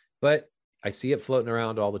BS. But I see it floating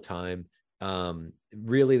around all the time.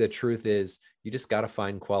 Really, the truth is you just got to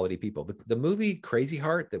find quality people. The movie Crazy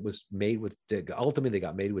Heart that was made with, ultimately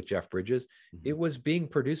got made with Jeff Bridges. Mm-hmm. It was being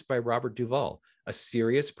produced by Robert Duvall, a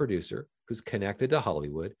serious producer who's connected to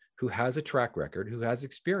Hollywood, who has a track record, who has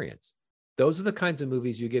experience. Those are the kinds of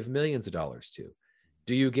movies you give millions of dollars to.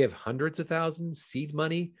 Do you give hundreds of thousands seed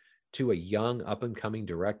money to a young up and coming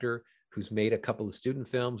director who's made a couple of student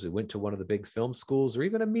films, who went to one of the big film schools or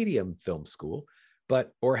even a medium film school,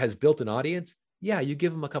 or has built an audience? Yeah, you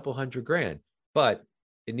give them a couple $100,000, but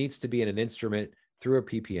it needs to be in an instrument through a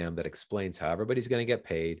PPM that explains how everybody's going to get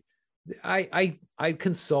paid. I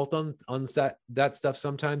consult on that stuff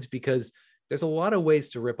sometimes because there's a lot of ways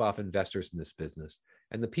to rip off investors in this business.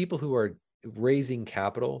 And the people who are raising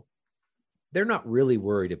capital, they're not really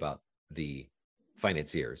worried about the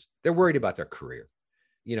financiers. They're worried about their career.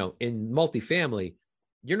 In multifamily,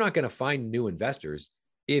 you're not going to find new investors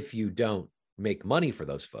if you don't make money for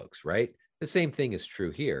those folks, right? The same thing is true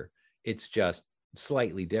here. It's just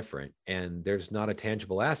slightly different. And there's not a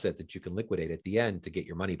tangible asset that you can liquidate at the end to get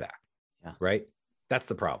your money back. Yeah. Right? That's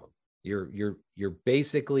the problem. You're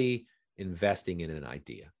basically investing in an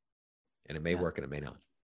idea, and it may work and it may not.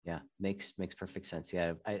 Yeah. Makes perfect sense.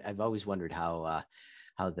 Yeah. I've always wondered how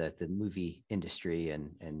the movie industry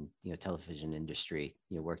and television industry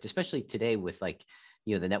worked, especially today with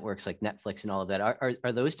the networks like Netflix and all of that.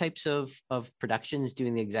 Are those types of productions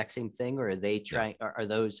doing the exact same thing, or are they trying? Yeah. Are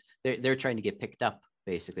those they're trying to get picked up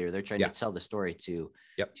basically, or they're trying to sell the story to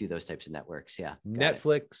those types of networks? Yeah,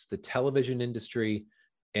 Netflix, the television industry,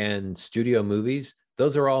 and studio movies.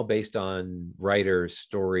 Those are all based on writers,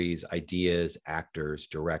 stories, ideas, actors,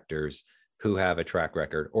 directors who have a track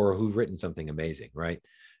record or who've written something amazing, right?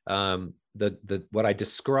 What I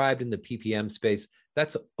described in the PPM space,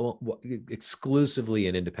 that's exclusively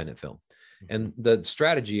an independent film. Mm-hmm. And the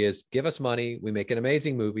strategy is give us money, we make an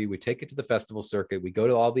amazing movie, we take it to the festival circuit, we go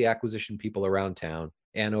to all the acquisition people around town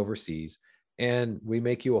and overseas, and we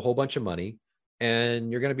make you a whole bunch of money,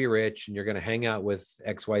 and you're going to be rich, and you're going to hang out with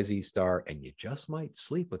XYZ star, and you just might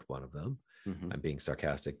sleep with one of them. Mm-hmm. I'm being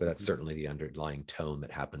sarcastic, but that's certainly the underlying tone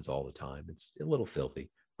that happens all the time. It's a little filthy,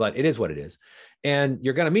 but it is what it is. And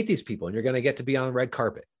you're going to meet these people, and you're going to get to be on red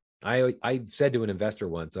carpet. I said to an investor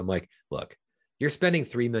once, I'm like, look, you're spending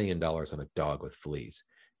 $3 million on a dog with fleas.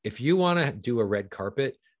 If you want to do a red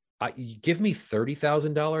carpet, give me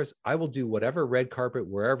 $30,000. I will do whatever red carpet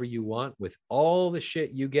wherever you want with all the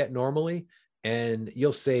shit you get normally, and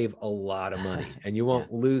you'll save a lot of money and you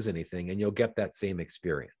won't lose anything, and you'll get that same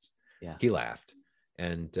experience. Yeah. He laughed,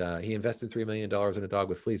 and he invested $3 million in a dog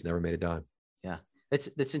with fleas, never made a dime. Yeah.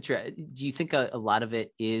 That's interesting. Do you think a lot of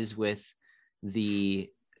it is with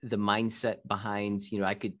the mindset behind,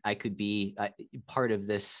 I could be part of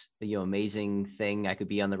this, amazing thing. I could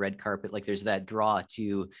be on the red carpet. Like there's that draw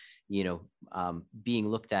to, being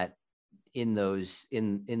looked at in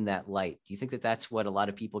that light. Do you think that that's what a lot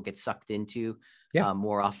of people get sucked into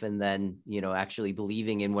more often than, actually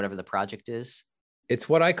believing in whatever the project is? It's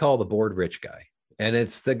what I call the bored rich guy. And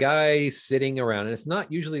it's the guy sitting around, and it's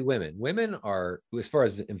not usually women. Women are, as far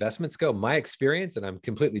as investments go, my experience, and I'm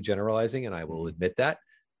completely generalizing, and I will admit that,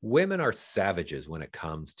 women are savages when it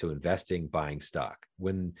comes to investing, buying stock.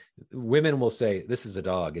 When women will say, this is a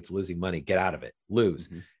dog, it's losing money, get out of it, lose.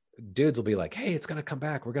 Mm-hmm. Dudes will be like, hey, it's going to come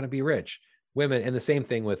back, we're going to be rich. Women, and the same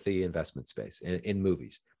thing with the investment space in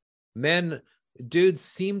movies. Dudes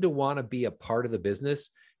seem to want to be a part of the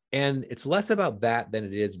business. And it's less about that than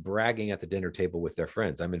it is bragging at the dinner table with their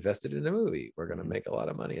friends. I'm invested in a movie. We're going to make a lot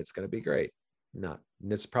of money. It's going to be great.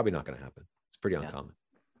 It's probably not going to happen. It's pretty uncommon.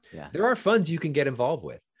 Yeah. There are funds you can get involved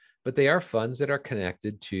with, but they are funds that are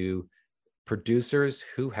connected to producers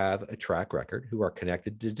who have a track record, who are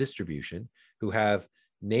connected to distribution, who have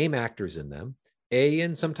name actors in them, A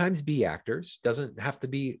and sometimes B actors. Doesn't have to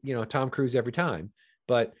be, Tom Cruise every time,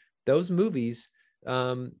 but those movies,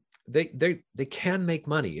 they can make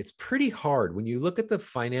money. It's pretty hard when you look at the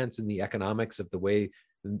finance and the economics of the way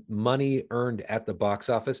money earned at the box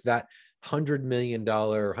office, that $100 million,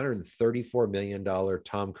 $134 million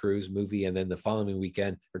Tom Cruise movie, and then the following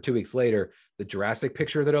weekend or 2 weeks later, the Jurassic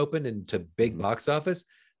picture that opened into big box office,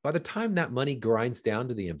 by the time that money grinds down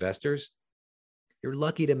to the investors, you're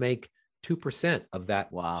lucky to make 2% of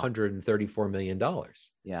that $134 million.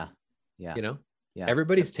 Yeah. Yeah. You know, yeah.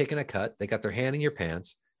 Everybody's taking a cut. They got their hand in your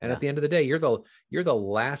pants. And at the end of the day, you're the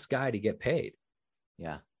last guy to get paid.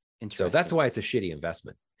 Yeah. So that's why it's a shitty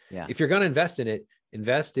investment. Yeah. If you're going to invest in it,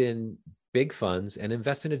 invest in big funds and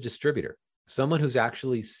invest in a distributor, someone who's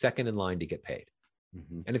actually second in line to get paid.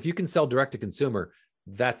 Mm-hmm. And if you can sell direct to consumer,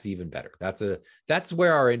 that's even better. That's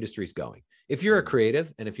where our industry is going. If you're a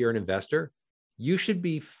creative and if you're an investor, you should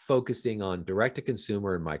be focusing on direct to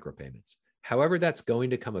consumer and micropayments. However that's going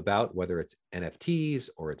to come about, whether it's NFTs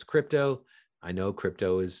or it's crypto. I know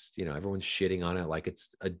crypto is, everyone's shitting on it like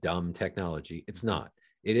it's a dumb technology. It's not.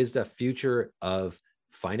 It is the future of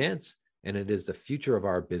finance, and it is the future of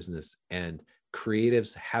our business and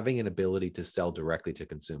creatives having an ability to sell directly to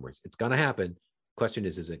consumers. It's going to happen. Question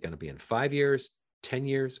is it going to be in 5 years, 10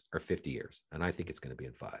 years, or 50 years? And I think it's going to be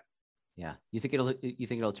in 5. Yeah. You think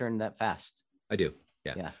it'll turn that fast? I do.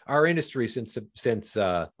 Yeah. Our industry since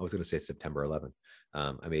I was going to say September 11th.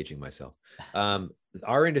 I'm aging myself.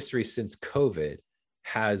 Our industry since COVID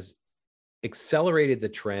has accelerated the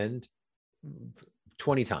trend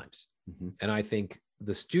 20 times. Mm-hmm. And I think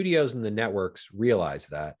the studios and the networks realize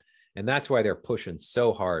that. And that's why they're pushing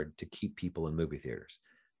so hard to keep people in movie theaters.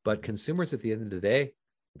 But consumers at the end of the day,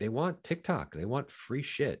 they want TikTok. They want free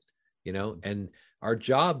shit, and our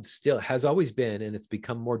job still has always been, and it's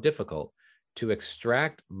become more difficult, to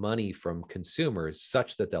extract money from consumers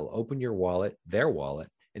such that they'll open their wallet,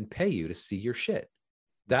 and pay you to see your shit.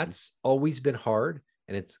 That's always been hard,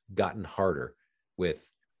 and it's gotten harder with,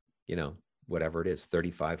 whatever it is,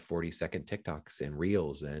 35, 40-second TikToks and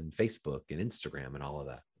Reels and Facebook and Instagram and all of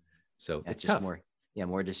that. So it's just tough.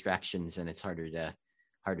 more distractions, and it's harder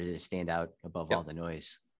to stand out above all the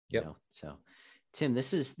noise. So Tim,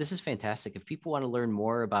 this is fantastic. If people want to learn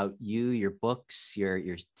more about you, your books, your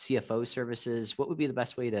CFO services, what would be the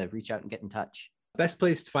best way to reach out and get in touch? Best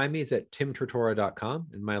place to find me is at timtortora.com,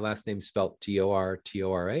 and my last name spelled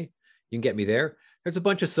Tortora. You can get me there. There's a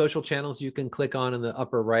bunch of social channels you can click on in the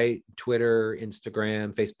upper right: Twitter,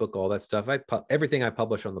 Instagram, Facebook, all that stuff. Everything I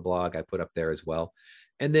publish on the blog, I put up there as well.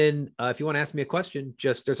 And then if you want to ask me a question,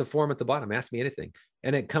 there's a form at the bottom, ask me anything.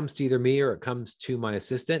 And it comes to either me or it comes to my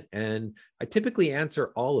assistant. And I typically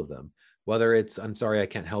answer all of them, whether it's, I'm sorry, I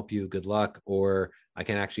can't help you, good luck, or I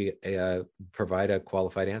can actually provide a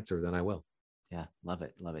qualified answer, then I will. Yeah. Love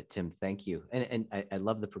it. Love it. Tim, thank you. And I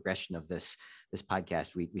love the progression of this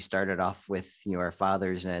podcast. We started off with, our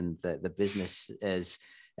fathers and the business as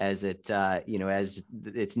it, as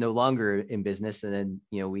it's no longer in business. And then,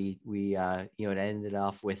 we it ended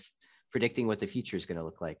off with predicting what the future is going to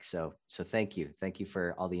look like. So thank you. Thank you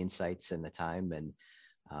for all the insights and the time and,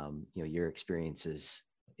 your experiences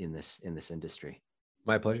in this industry.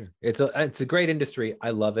 My pleasure. It's a great industry.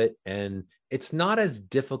 I love it. And it's not as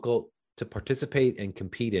difficult to participate and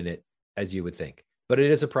compete in it as you would think, but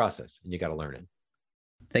it is a process and you got to learn it.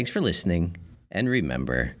 Thanks for listening. And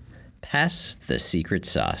remember, pass the secret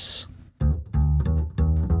sauce.